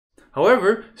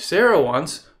However, Sarah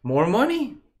wants more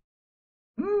money.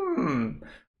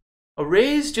 A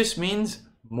raise just means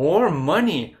more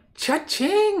money.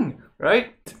 Cha-ching,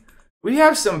 right? We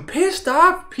have some pissed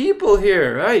off people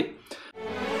here, right?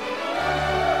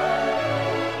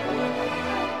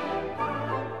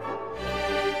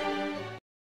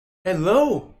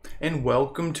 Hello, and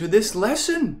welcome to this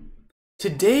lesson.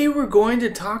 Today we're going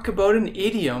to talk about an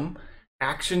idiom,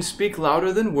 actions speak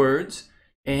louder than words,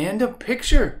 and a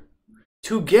picture.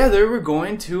 Together we're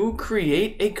going to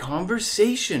create a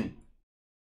conversation.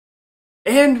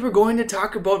 And we're going to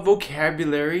talk about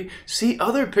vocabulary, see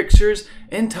other pictures,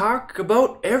 and talk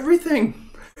about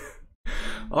everything.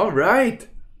 All right.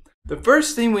 The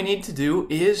first thing we need to do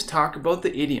is talk about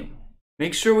the idiom.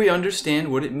 Make sure we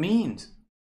understand what it means.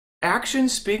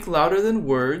 Actions speak louder than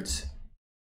words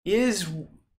is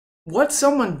what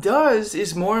someone does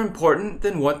is more important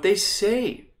than what they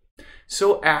say.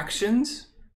 So actions,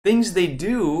 things they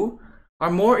do, are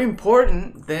more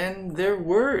important than their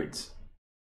words.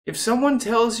 If someone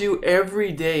tells you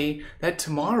every day that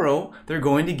tomorrow they're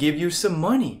going to give you some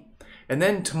money, and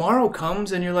then tomorrow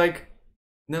comes and they're like,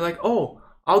 oh,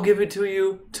 I'll give it to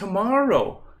you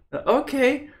tomorrow.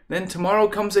 Okay, then tomorrow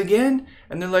comes again,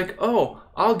 and they're like, oh,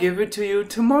 I'll give it to you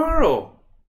tomorrow.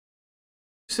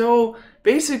 So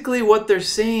basically what they're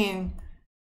saying,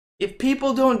 if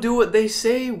people don't do what they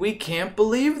say, we can't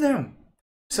believe them.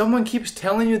 Someone keeps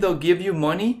telling you they'll give you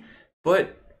money,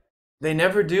 but they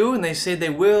never do, and they say they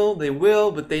will,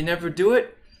 but they never do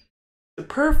it. The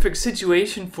perfect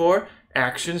situation for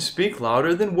actions speak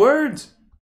louder than words.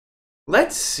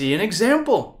 Let's see an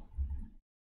example.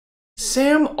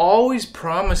 Sam always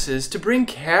promises to bring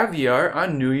caviar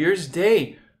on New Year's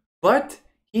Day, but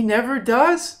he never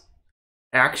does.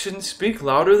 Actions speak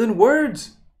louder than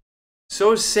words.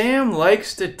 So Sam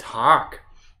likes to talk.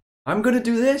 I'm going to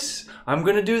do this, I'm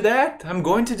going to do that, I'm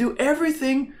going to do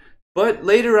everything. But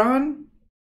later on,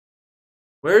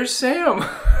 where's Sam?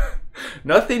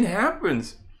 Nothing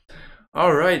happens.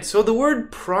 All right, so the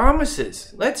word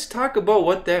promises. Let's talk about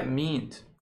what that means.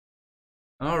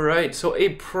 All right, so a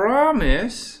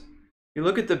promise, you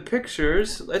look at the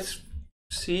pictures, let's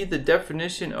see the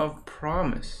definition of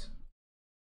promise.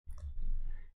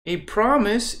 A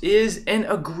promise is an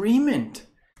agreement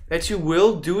that you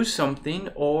will do something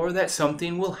or that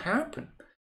something will happen.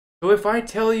 So if I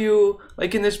tell you,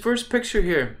 like in this first picture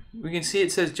here, we can see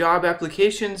it says job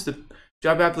applications, the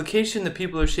job application, the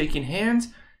people are shaking hands.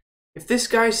 If this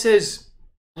guy says,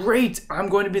 great, I'm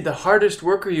going to be the hardest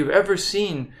worker you've ever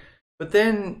seen, but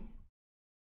then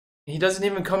he doesn't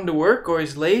even come to work, or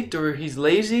he's late, or he's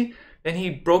lazy, then he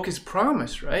broke his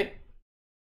promise, right?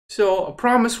 So a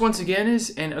promise, once again,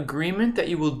 is an agreement that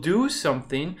you will do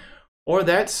something or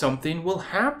that something will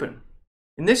happen.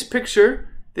 In this picture,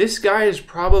 this guy is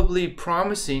probably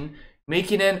promising,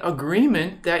 making an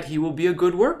agreement that he will be a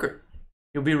good worker.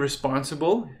 He'll be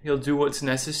responsible, he'll do what's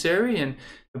necessary, and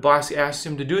the boss asks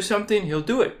him to do something, he'll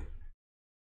do it.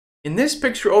 In this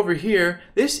picture over here,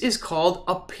 this is called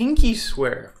a pinky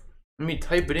swear. Let me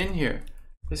type it in here.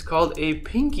 It's called a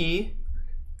pinky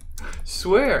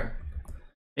swear.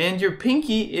 And your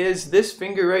pinky is this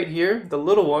finger right here, the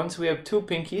little one, so we have two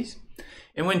pinkies.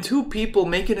 And when two people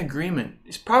make an agreement,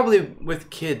 it's probably with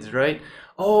kids, right?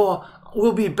 Oh,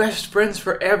 we'll be best friends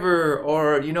forever,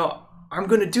 or, you know, I'm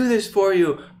going to do this for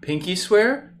you. Pinky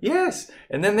swear? Yes.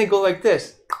 And then they go like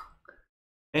this.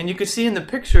 And you can see in the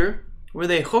picture where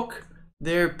they hook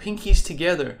their pinkies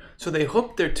together. So they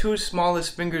hook their two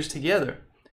smallest fingers together.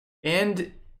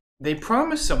 And they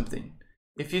promise something.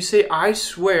 If you say, I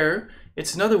swear,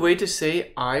 it's another way to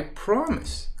say, I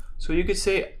promise. So you could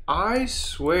say, I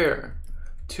swear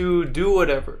to do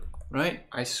whatever, right?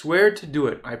 I swear to do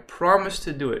it. I promise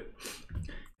to do it.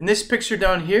 In this picture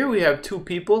down here, we have two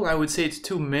people. I would say it's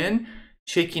two men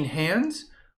shaking hands.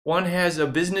 One has a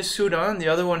business suit on. The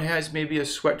other one has maybe a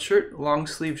sweatshirt, long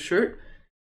sleeve shirt.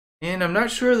 And I'm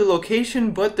not sure of the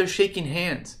location, but they're shaking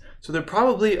hands. So they're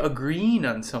probably agreeing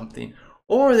on something.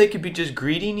 Or they could be just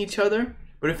greeting each other.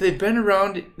 But if they've been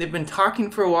around, they've been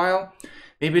talking for a while,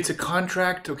 maybe it's a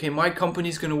contract. Okay, my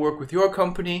company's going to work with your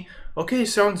company. Okay,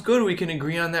 sounds good. We can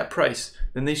agree on that price.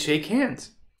 Then they shake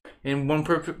hands. And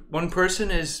one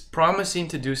person is promising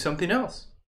to do something else.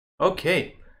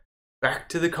 Okay, back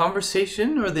to the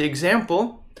conversation or the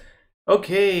example.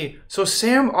 Okay, so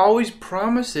Sam always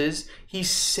promises. He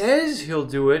says he'll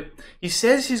do it. He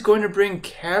says he's going to bring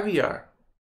caviar.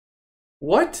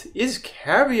 What is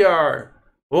caviar?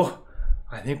 Oh,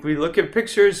 I think we look at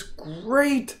pictures.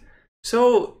 Great.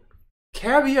 So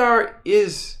caviar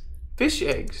is fish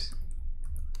eggs.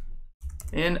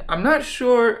 And I'm not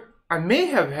sure I may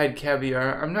have had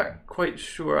caviar. I'm not quite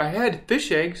sure. I had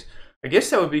fish eggs. I guess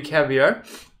that would be caviar.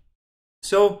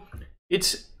 So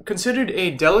it's considered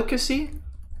a delicacy.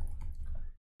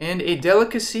 And a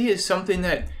delicacy is something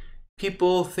that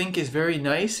people think is very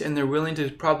nice and they're willing to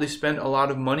probably spend a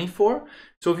lot of money for.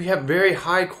 So if you have very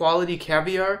high quality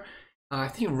caviar, I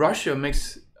think Russia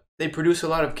they produce a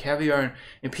lot of caviar,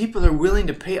 and people are willing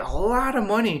to pay a lot of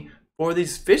money for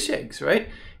these fish eggs, right?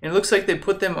 And it looks like they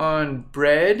put them on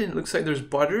bread, and it looks like there's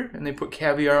butter, and they put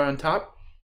caviar on top.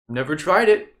 Never tried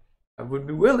it. I would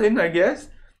be willing, I guess.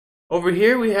 Over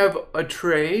here we have a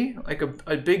tray, like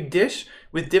a big dish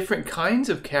with different kinds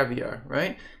of caviar,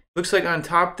 right? Looks like on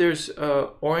top there's an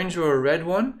orange or a red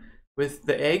one with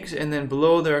the eggs, and then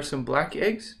below there are some black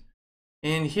eggs.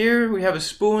 And here we have a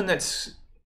spoon that's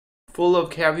full of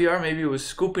caviar. Maybe it was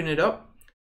scooping it up.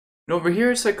 And over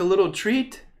here it's like a little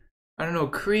treat. I don't know,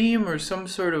 cream or some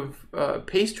sort of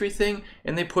pastry thing.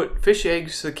 And they put fish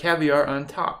eggs, the caviar on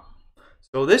top.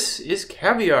 So this is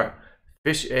caviar,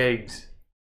 fish eggs.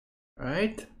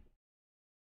 Right?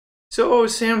 So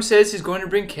Sam says he's going to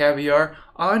bring caviar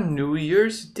on New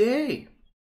Year's Day.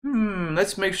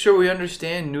 Let's make sure we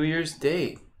understand New Year's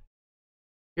Day.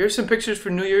 Here's some pictures for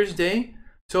New Year's Day.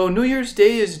 So New Year's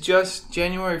Day is just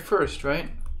January 1st, right?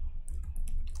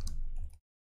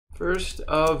 1st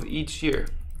of each year.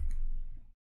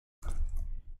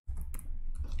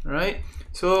 All right?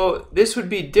 So this would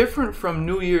be different from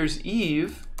New Year's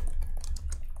Eve,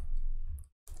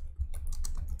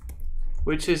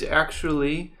 which is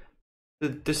actually the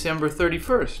December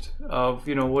 31st of,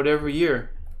 whatever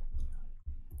year.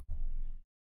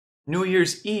 New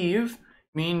Year's Eve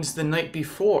means the night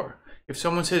before. If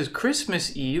someone says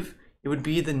Christmas Eve, it would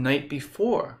be the night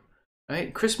before,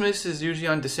 right? Christmas is usually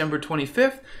on December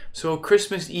 25th, so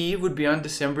Christmas Eve would be on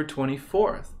December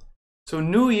 24th. So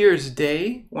New Year's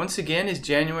Day, once again, is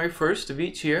January 1st of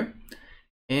each year,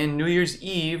 and New Year's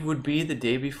Eve would be the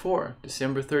day before,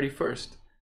 December 31st.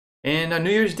 And on New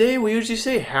Year's Day, we usually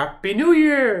say Happy New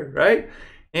Year, right?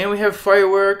 And we have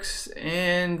fireworks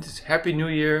and Happy New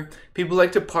Year. People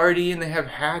like to party and they have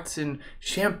hats and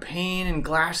champagne and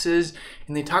glasses.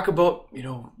 And they talk about,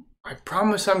 I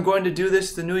promise I'm going to do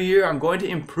this the new year. I'm going to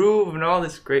improve and all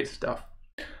this great stuff.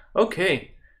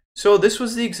 Okay, so this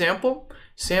was the example.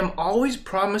 Sam always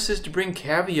promises to bring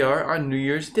caviar on New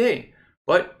Year's Day,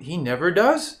 but he never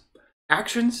does.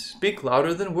 Actions speak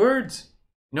louder than words.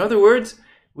 In other words,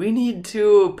 we need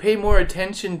to pay more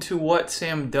attention to what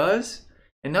Sam does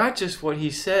and not just what he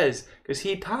says, because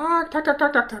he talk.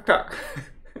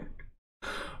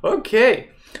 Okay,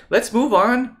 let's move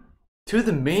on to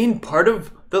the main part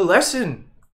of the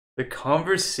lesson, the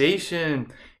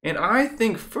conversation. And I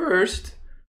think first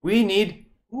we need,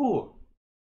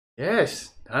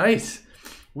 yes, nice.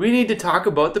 We need to talk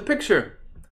about the picture.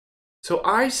 So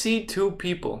I see two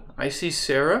people. I see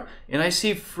Sarah and I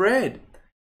see Fred.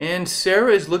 And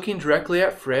Sarah is looking directly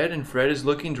at Fred, and Fred is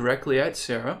looking directly at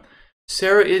Sarah.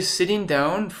 Sarah is sitting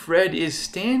down, Fred is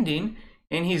standing,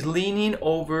 and he's leaning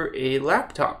over a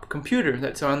laptop computer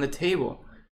that's on the table.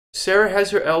 Sarah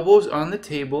has her elbows on the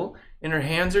table, and her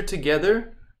hands are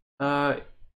together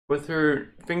with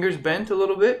her fingers bent a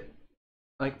little bit,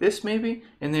 like this maybe,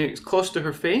 and they're close to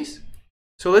her face.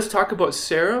 So let's talk about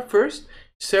Sarah first.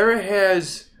 Sarah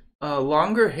has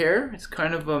longer hair. It's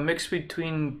kind of a mix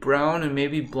between brown and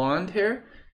maybe blonde hair.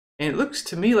 And it looks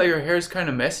to me like her hair is kind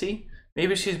of messy.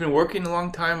 Maybe she's been working a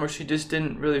long time, or she just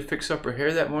didn't really fix up her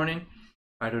hair that morning.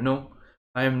 I don't know.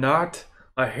 I am not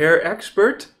a hair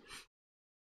expert.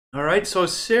 All right, so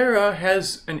Sarah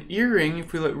has an earring,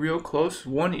 if we look real close,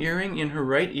 one earring in her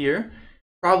right ear,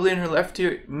 probably in her left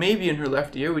ear, maybe in her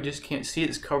left ear, we just can't see it,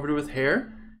 it's covered with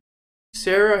hair.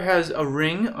 Sarah has a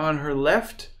ring on her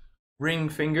left ring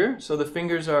finger, so the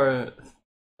fingers are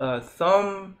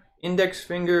thumb, index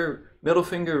finger, middle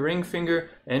finger, ring finger,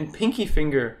 and pinky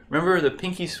finger. Remember the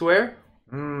pinky swear?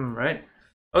 Right?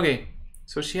 Okay,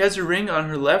 so she has a ring on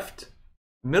her left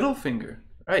middle finger,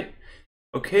 right?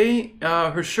 Okay,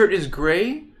 her shirt is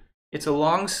gray. It's a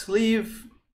long sleeve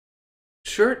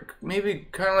shirt, maybe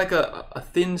kind of like a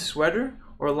thin sweater,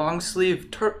 or a long sleeve,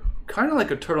 kind of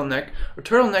like a turtleneck. A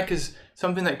turtleneck is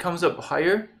something that comes up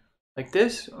higher, like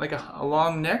this, like a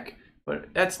long neck,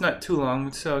 but that's not too long.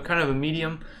 It's kind of a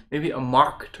medium, maybe a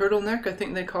mock turtleneck, I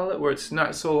think they call it, where it's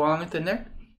not so long at the neck.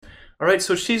 All right,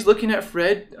 so she's looking at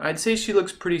Fred. I'd say she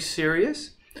looks pretty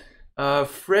serious.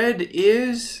 Fred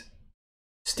is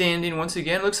standing once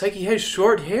again. Looks like he has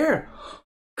short hair,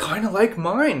 kind of like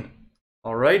mine.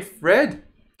 All right, Fred.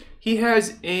 He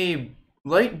has a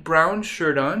light brown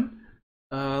shirt on,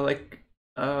 like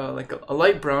like a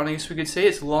light brown, I guess we could say.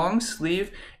 It's long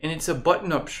sleeve and it's a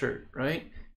button-up shirt,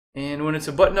 right? And when it's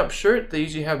a button-up shirt, they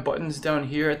usually have buttons down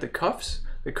here at the cuffs.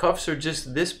 The cuffs are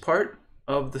just this part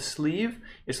of the sleeve.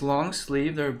 It's long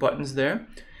sleeve, there are buttons there.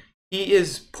 He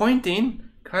is pointing,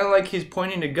 kind of like he's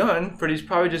pointing a gun, but he's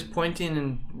probably just pointing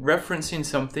and referencing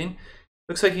something.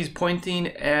 Looks like he's pointing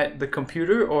at the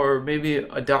computer or maybe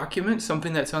a document,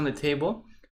 something that's on the table.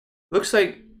 Looks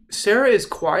like Sarah is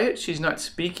quiet, she's not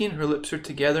speaking, her lips are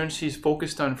together and she's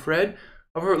focused on Fred.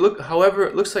 However,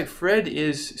 it looks like Fred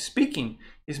is speaking.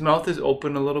 His mouth is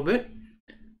open a little bit.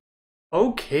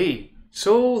 Okay,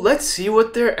 so let's see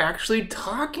what they're actually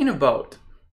talking about.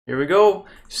 Here we go.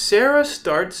 Sarah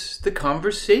starts the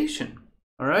conversation.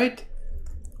 All right.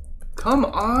 Come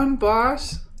on,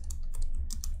 boss.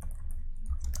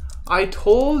 I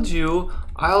told you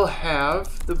I'll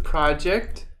have the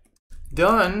project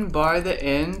done by the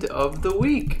end of the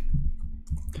week.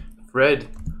 Fred,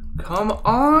 come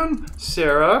on,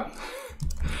 Sarah.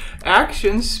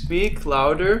 Actions speak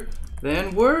louder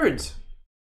than words.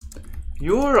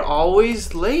 You're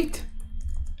always late.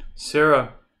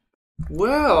 Sarah,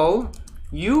 well,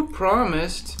 you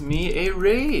promised me a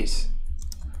raise.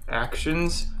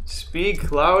 Actions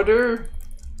speak louder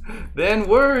than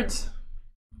words.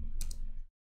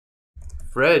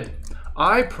 Fred,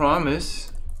 I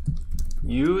promise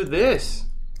you this.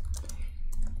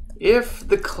 If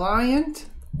the client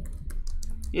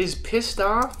is pissed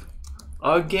off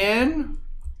again,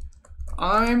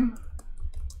 I'm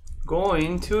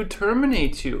going to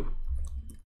terminate you.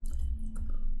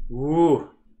 Ooh,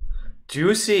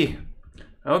 juicy.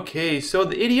 Okay, so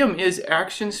the idiom is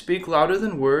actions speak louder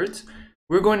than words.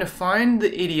 We're going to find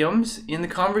the idioms in the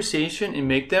conversation and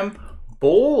make them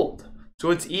bold, so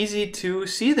it's easy to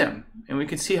see them and we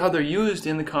can see how they're used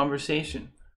in the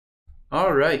conversation.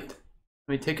 All right,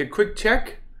 let me take a quick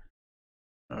check.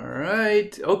 All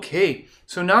right, okay,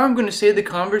 so now I'm going to say the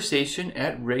conversation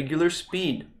at regular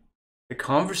speed. The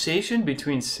conversation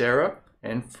between Sarah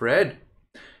and Fred.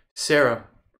 Sarah,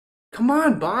 come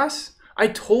on, boss. I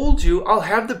told you I'll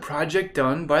have the project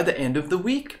done by the end of the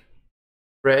week.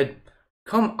 Fred,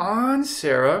 come on,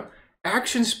 Sarah.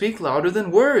 Actions speak louder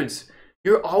than words.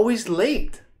 You're always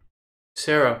late.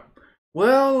 Sarah,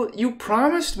 well, you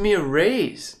promised me a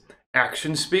raise.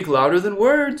 Actions speak louder than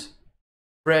words.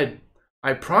 Fred,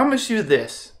 I promise you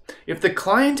this. If the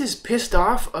client is pissed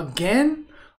off again,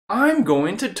 I'm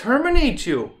going to terminate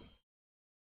you.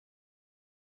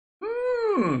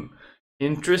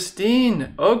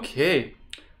 Interesting. Okay.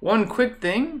 One quick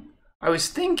thing. I was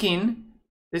thinking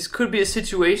this could be a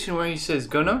situation where he says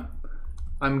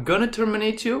I'm gonna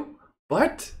terminate you,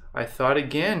 but I thought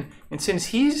again, and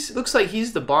since looks like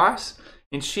he's the boss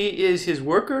and she is his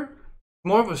worker,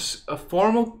 more of a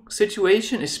formal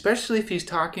situation, especially if he's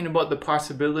talking about the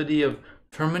possibility of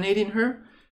terminating her,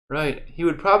 right? He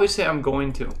would probably say I'm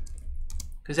going to,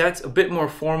 because that's a bit more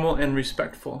formal and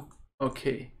respectful.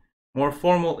 Okay, more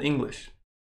formal English.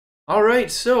 All right,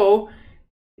 so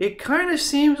it kind of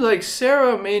seems like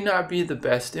Sarah may not be the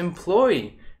best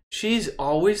employee. She's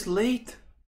always late.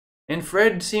 And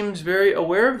Fred seems very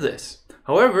aware of this.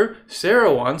 However,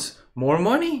 Sarah wants more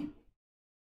money.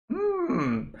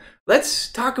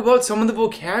 Let's talk about some of the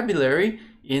vocabulary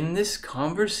in this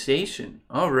conversation.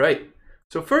 All right.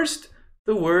 So first,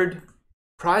 the word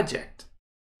project.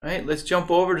 All right, let's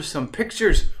jump over to some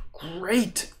pictures.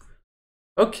 Great.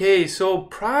 Okay, so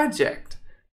project.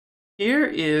 Here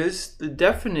is the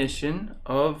definition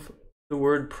of the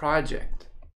word project.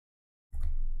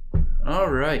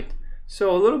 All right.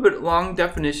 So a little bit long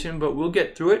definition, but we'll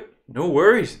get through it. No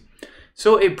worries.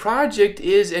 So a project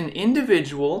is an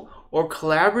individual or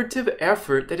collaborative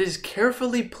effort that is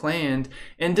carefully planned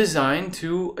and designed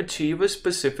to achieve a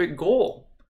specific goal.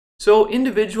 So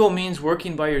individual means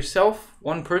working by yourself,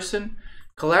 one person.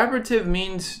 Collaborative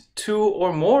means two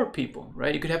or more people,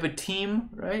 right? You could have a team,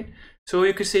 right? So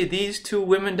you could say these two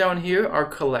women down here are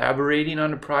collaborating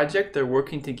on a project. They're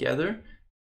working together.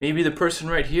 Maybe the person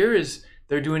right here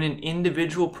they're doing an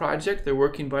individual project. They're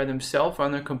working by themselves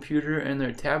on their computer and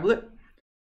their tablet.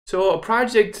 So a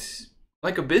project,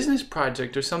 like a business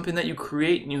project or something that you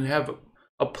create and you have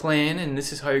a plan and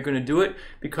this is how you're going to do it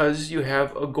because you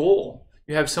have a goal.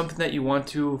 You have something that you want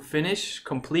to finish,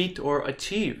 complete, or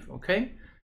achieve, okay?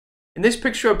 In this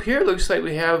picture up here, it looks like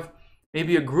we have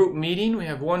maybe a group meeting. We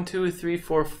have 1, 2, 3,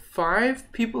 4,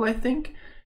 5 people, I think.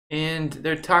 And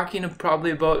they're talking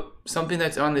probably about something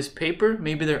that's on this paper.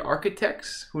 Maybe they're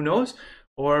architects, who knows?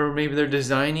 Or maybe they're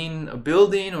designing a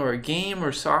building or a game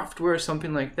or software or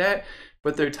something like that.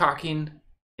 But they're talking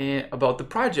about the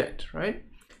project, right?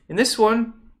 In this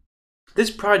one,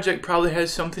 This project probably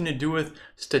has something to do with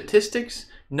statistics,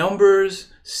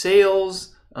 numbers,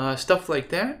 sales, stuff like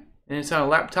that. And it's on a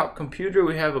laptop computer.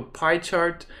 We have a pie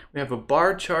chart, we have a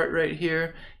bar chart right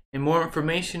here, and more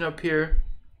information up here.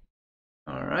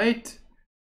 All right.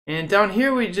 And down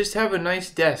here we just have a nice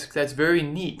desk that's very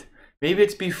neat. Maybe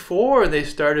it's before they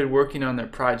started working on their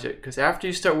project, because after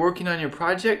you start working on your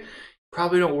project, you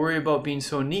probably don't worry about being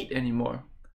so neat anymore.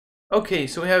 Okay,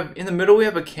 so we have in the middle we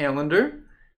have a calendar.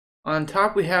 On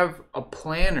top we have a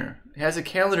planner. It has a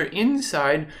calendar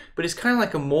inside, but it's kind of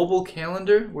like a mobile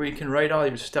calendar where you can write all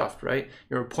your stuff, right?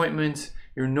 Your appointments,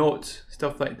 your notes,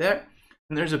 stuff like that.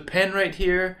 And there's a pen right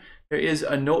here. There is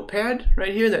a notepad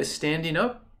right here that's standing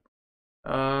up.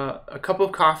 A cup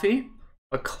of coffee,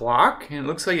 a clock, and it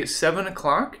looks like it's 7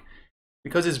 o'clock.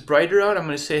 Because it's brighter out, I'm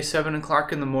going to say 7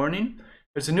 o'clock in the morning.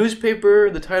 There's a newspaper.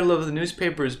 The title of the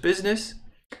newspaper is Business.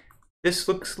 This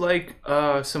looks like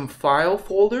some file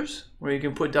folders where you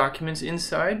can put documents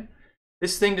inside.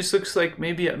 This thing just looks like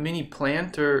maybe a mini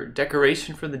plant or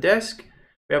decoration for the desk.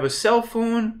 We have a cell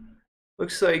phone.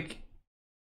 Looks like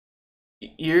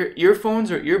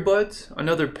earphones or earbuds.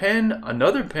 Another pen,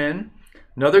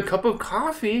 another cup of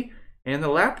coffee, and the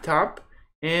laptop.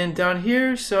 And down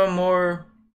here, some more,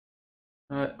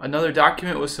 another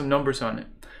document with some numbers on it.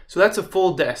 So that's a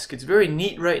full desk. It's very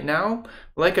neat right now.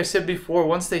 Like I said before,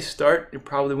 once they start, it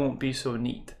probably won't be so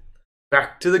neat.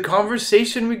 Back to the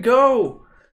conversation we go.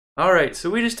 All right, so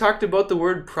we just talked about the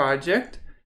word project.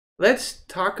 Let's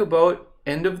talk about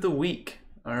end of the week,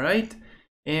 all right?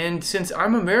 And since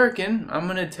I'm American, I'm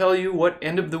going to tell you what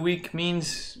end of the week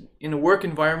means in a work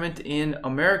environment in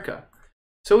America.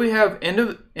 So we have end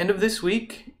of this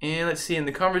week, and let's see, and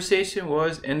the conversation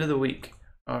was end of the week.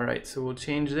 All right, so we'll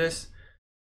change this.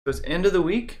 So it's end of the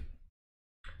week.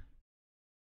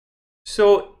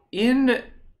 So in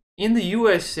the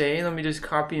USA, let me just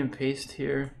copy and paste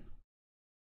here.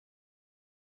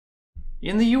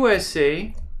 In the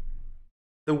USA,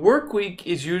 the work week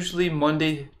is usually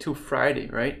Monday to Friday,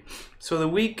 right? So the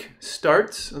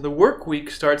work week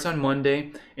starts on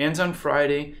Monday, ends on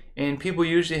Friday, and people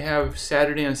usually have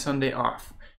Saturday and Sunday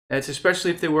off. That's especially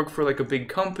if they work for like a big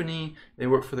company, they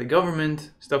work for the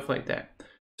government, stuff like that.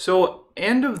 So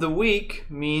end of the week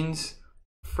means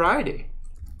Friday.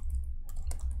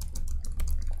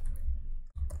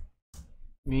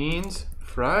 Means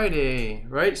Friday,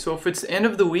 right? So if it's the end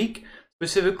of the week,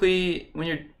 specifically when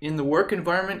you're in the work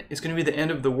environment, it's going to be the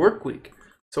end of the work week.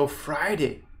 So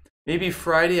Friday, maybe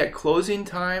Friday at closing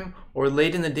time or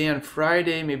late in the day on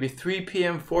Friday, maybe 3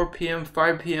 p.m., 4 p.m.,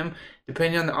 5 p.m.,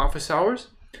 depending on the office hours.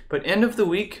 But end of the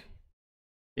week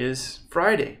is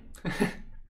Friday.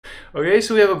 Okay,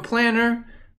 so we have a planner,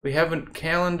 we have a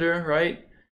calendar, right?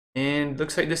 And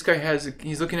looks like this guy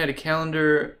he's looking at a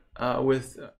calendar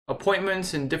with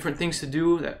appointments and different things to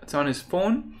do that's on his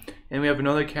phone. And we have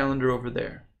another calendar over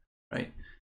there, right?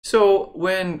 So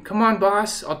come on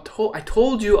boss, I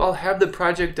told you I'll have the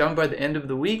project done by the end of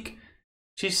the week.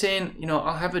 She's saying,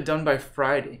 I'll have it done by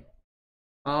Friday.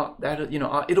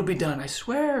 It'll be done, I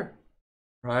swear.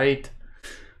 Right.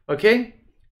 Okay,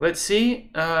 let's see.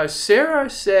 Sarah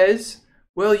says,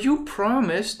 well, you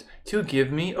promised to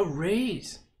give me a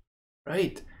raise.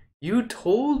 Right. You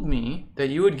told me that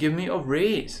you would give me a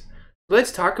raise.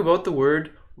 Let's talk about the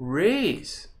word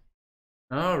raise.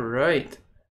 All right.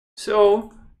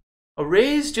 So a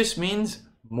raise just means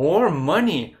more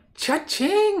money.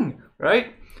 Cha-ching,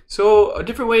 right? So a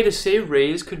different way to say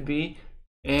raise could be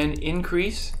an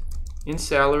increase in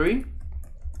salary.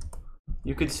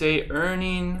 You could say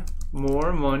earning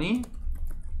more money.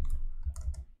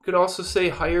 You could also say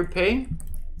higher pay,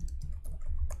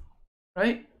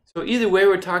 right? So either way,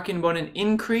 we're talking about an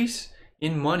increase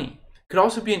in money. It could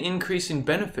also be an increase in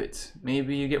benefits.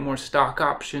 Maybe you get more stock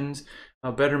options,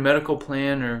 a better medical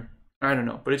plan, or I don't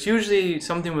know. But it's usually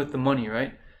something with the money,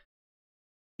 right?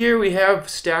 Here we have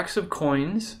stacks of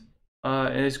coins,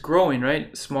 and it's growing,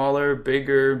 right? Smaller,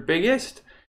 bigger, biggest.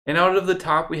 And out of the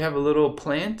top, we have a little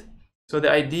plant. So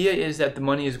the idea is that the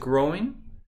money is growing.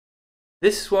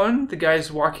 This one, the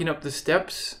guy's walking up the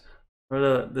steps, or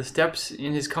the steps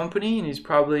in his company, and he's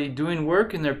probably doing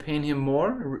work and they're paying him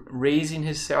more, raising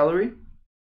his salary.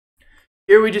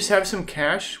 Here we just have some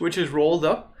cash, which is rolled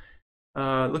up.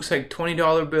 Looks like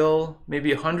 $20 bill,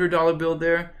 maybe a $100 bill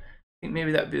there. I think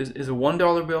maybe that is a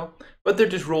 $1 bill, but they're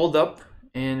just rolled up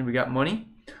and we got money.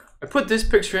 I put this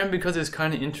picture in because it's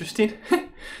kind of interesting.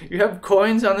 You have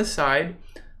coins on the side.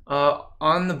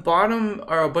 On the bottom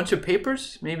are a bunch of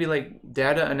papers, maybe like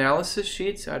data analysis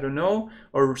sheets, I don't know,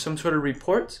 or some sort of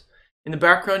reports. In the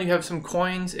background, you have some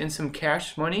coins and some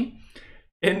cash money.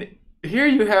 And here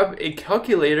you have a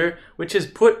calculator, which is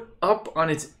put up on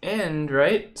its end,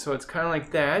 right? So it's kind of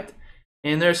like that.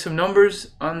 And there's some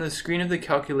numbers on the screen of the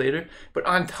calculator. But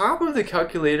on top of the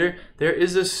calculator, there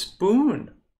is a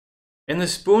spoon. And the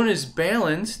spoon is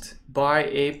balanced by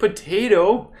a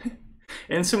potato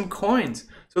and some coins.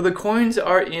 So the coins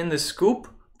are in the scoop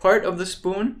part of the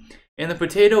spoon, and the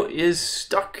potato is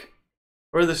stuck,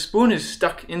 or the spoon is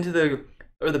stuck into the,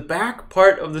 or the back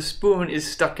part of the spoon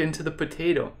is stuck into the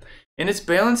potato. And it's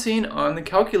balancing on the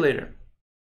calculator.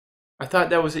 I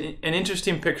thought that was an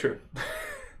interesting picture.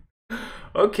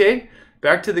 Okay,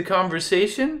 back to the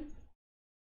conversation.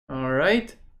 All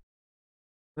right.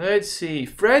 Let's see.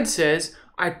 Fred says,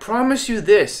 I promise you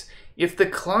this. If the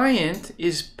client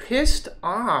is pissed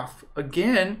off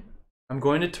again, I'm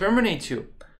going to terminate you.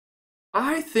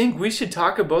 I think we should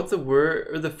talk about the word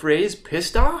or the phrase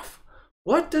pissed off.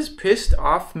 What does pissed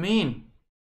off mean?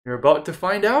 You're about to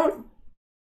find out.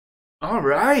 All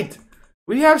right.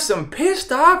 We have some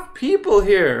pissed off people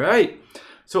here, right?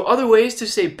 So other ways to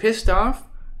say pissed off: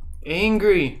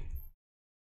 angry,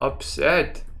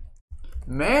 upset,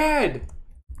 mad,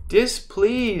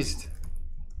 displeased,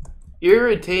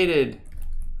 irritated,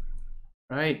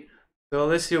 right? So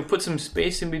let's see, we'll put some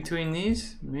space in between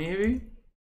these, maybe.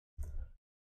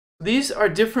 These are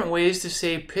different ways to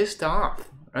say pissed off,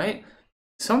 right?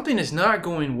 Something is not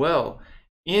going well.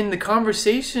 In the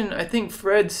conversation, I think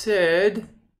Fred said,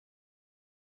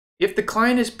 if the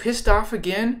client is pissed off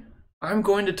again, I'm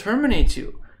going to terminate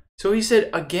you. So he said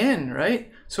again,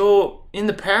 right? So in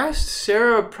the past,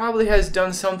 Sarah probably has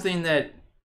done something that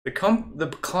the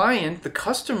client, the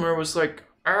customer, was like,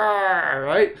 ah,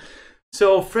 right?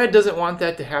 So Fred doesn't want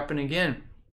that to happen again.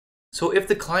 So if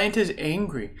the client is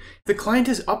angry, if the client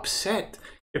is upset,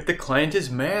 if the client is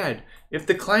mad, if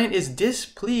the client is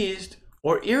displeased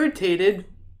or irritated,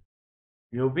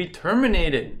 you'll be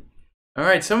terminated. All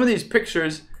right, some of these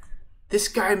pictures, this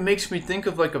guy makes me think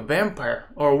of like a vampire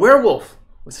or a werewolf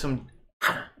with some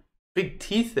big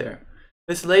teeth there.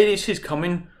 This lady, she's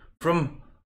coming from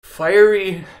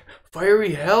fiery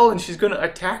hell and she's gonna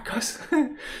attack us.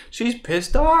 She's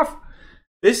pissed off.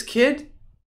 This kid,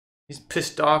 he's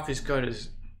pissed off. He's got his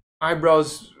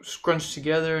eyebrows scrunched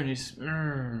together and he's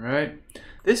right.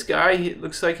 This guy, he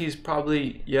looks like he's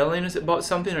probably yelling about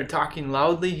something or talking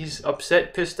loudly. He's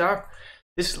upset, pissed off.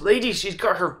 This lady, she's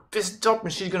got her fists up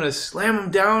and she's gonna slam him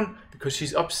down because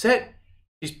she's upset.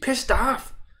 She's pissed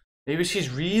off. Maybe she's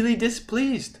really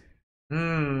displeased.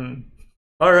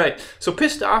 All right, so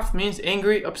pissed off means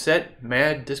angry, upset,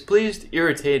 mad, displeased,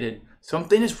 irritated.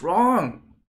 Something is wrong.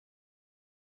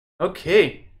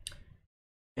 Okay.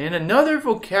 And another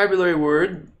vocabulary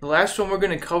word, the last one we're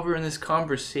going to cover in this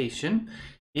conversation,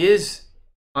 is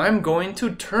I'm going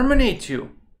to terminate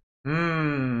you.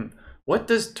 What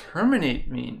does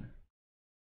terminate mean?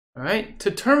 All right,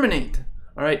 to terminate.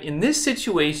 All right, in this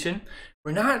situation,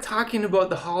 we're not talking about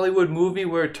the Hollywood movie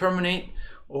where terminate,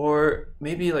 or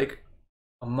maybe like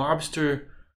a mobster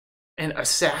and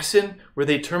assassin where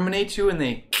they terminate you and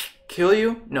they kill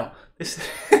you. No, this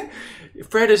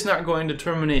Fred is not going to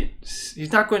terminate.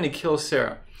 He's not going to kill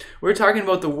Sarah. We're talking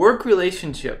about the work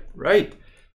relationship, right?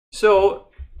 So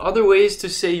other ways to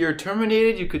say you're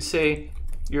terminated, you could say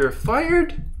you're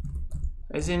fired,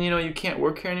 as in, you can't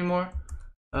work here anymore.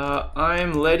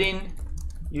 I'm letting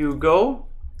you go,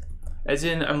 as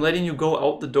in I'm letting you go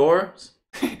out the door.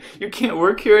 You can't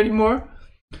work here anymore.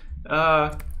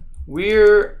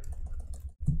 We're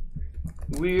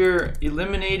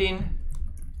eliminating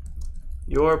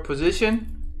your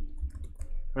position,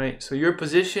 right? So your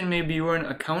position, maybe you were an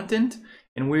accountant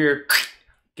and we're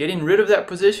getting rid of that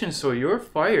position, so you're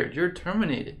fired, you're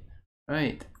terminated,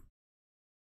 right?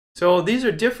 So these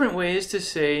are different ways to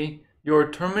say you're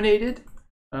terminated.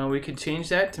 We could change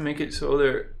that to make it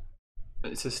so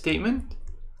it's a statement,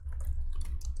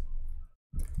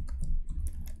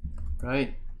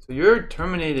 right? So you're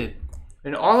terminated.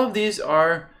 And all of these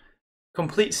are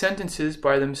complete sentences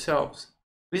by themselves.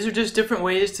 These are just different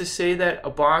ways to say that a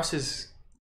boss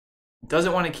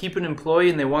doesn't want to keep an employee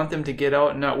and they want them to get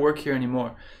out and not work here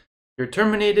anymore. You're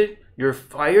terminated, you're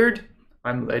fired,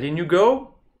 I'm letting you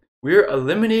go, we're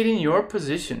eliminating your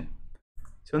position.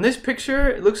 So in this picture,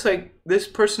 it looks like this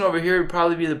person over here would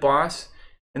probably be the boss,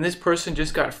 and this person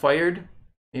just got fired.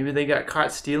 Maybe they got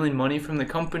caught stealing money from the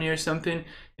company or something,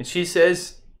 and she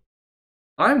says,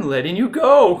 I'm letting you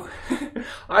go.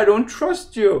 I don't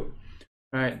trust you.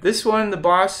 All right, this one, the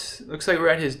boss, looks like we're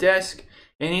at his desk,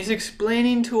 and he's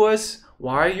explaining to us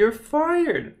why you're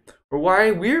fired, or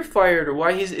why we're fired, or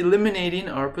why he's eliminating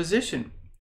our position.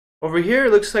 Over here,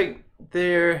 it looks like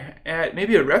they're at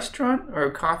maybe a restaurant or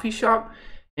a coffee shop,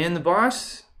 and the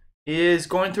boss is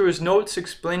going through his notes,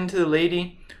 explaining to the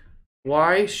lady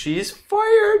Why, she's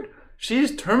fired.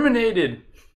 She's terminated.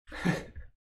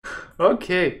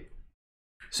 Okay.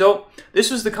 So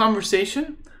this was the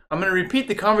conversation. I'm going to repeat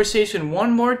the conversation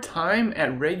one more time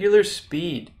at regular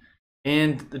speed.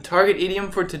 And the target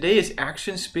idiom for today is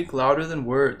actions speak louder than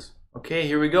words. Okay,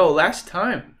 here we go. Last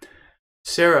time.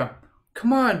 Sarah,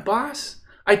 come on, boss.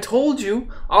 I told you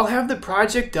I'll have the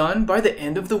project done by the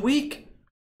end of the week.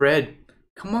 Fred,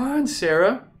 come on,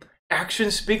 Sarah.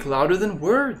 Actions speak louder than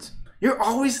words. You're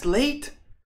always late.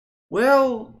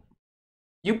 Well,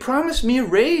 you promised me a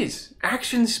raise.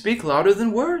 Actions speak louder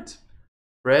than words.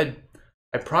 Fred,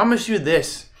 I promise you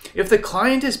this. If the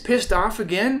client is pissed off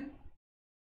again,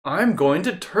 I'm going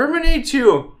to terminate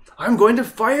you. I'm going to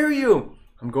fire you.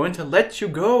 I'm going to let you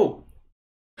go.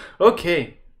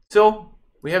 Okay, so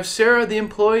we have Sarah the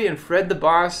employee and Fred the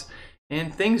boss,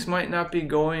 and things might not be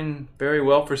going very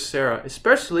well for Sarah,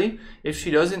 especially if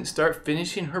she doesn't start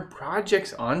finishing her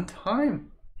projects on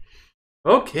time.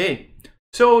 Okay,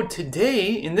 so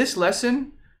today in this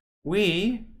lesson,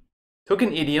 we took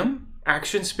an idiom,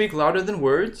 actions speak louder than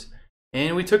words,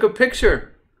 and we took a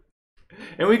picture.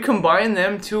 And we combined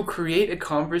them to create a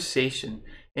conversation.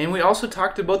 And we also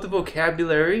talked about the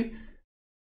vocabulary,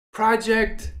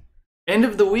 project, end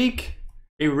of the week,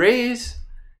 a raise,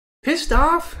 pissed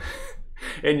off,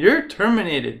 and you're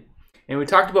terminated. And we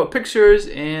talked about pictures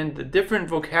and the different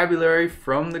vocabulary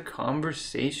from the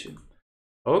conversation.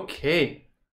 Okay.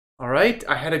 All right.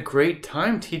 I had a great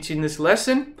time teaching this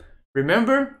lesson.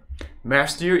 Remember,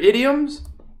 master your idioms,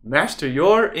 master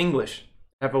your English.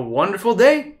 Have a wonderful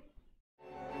day.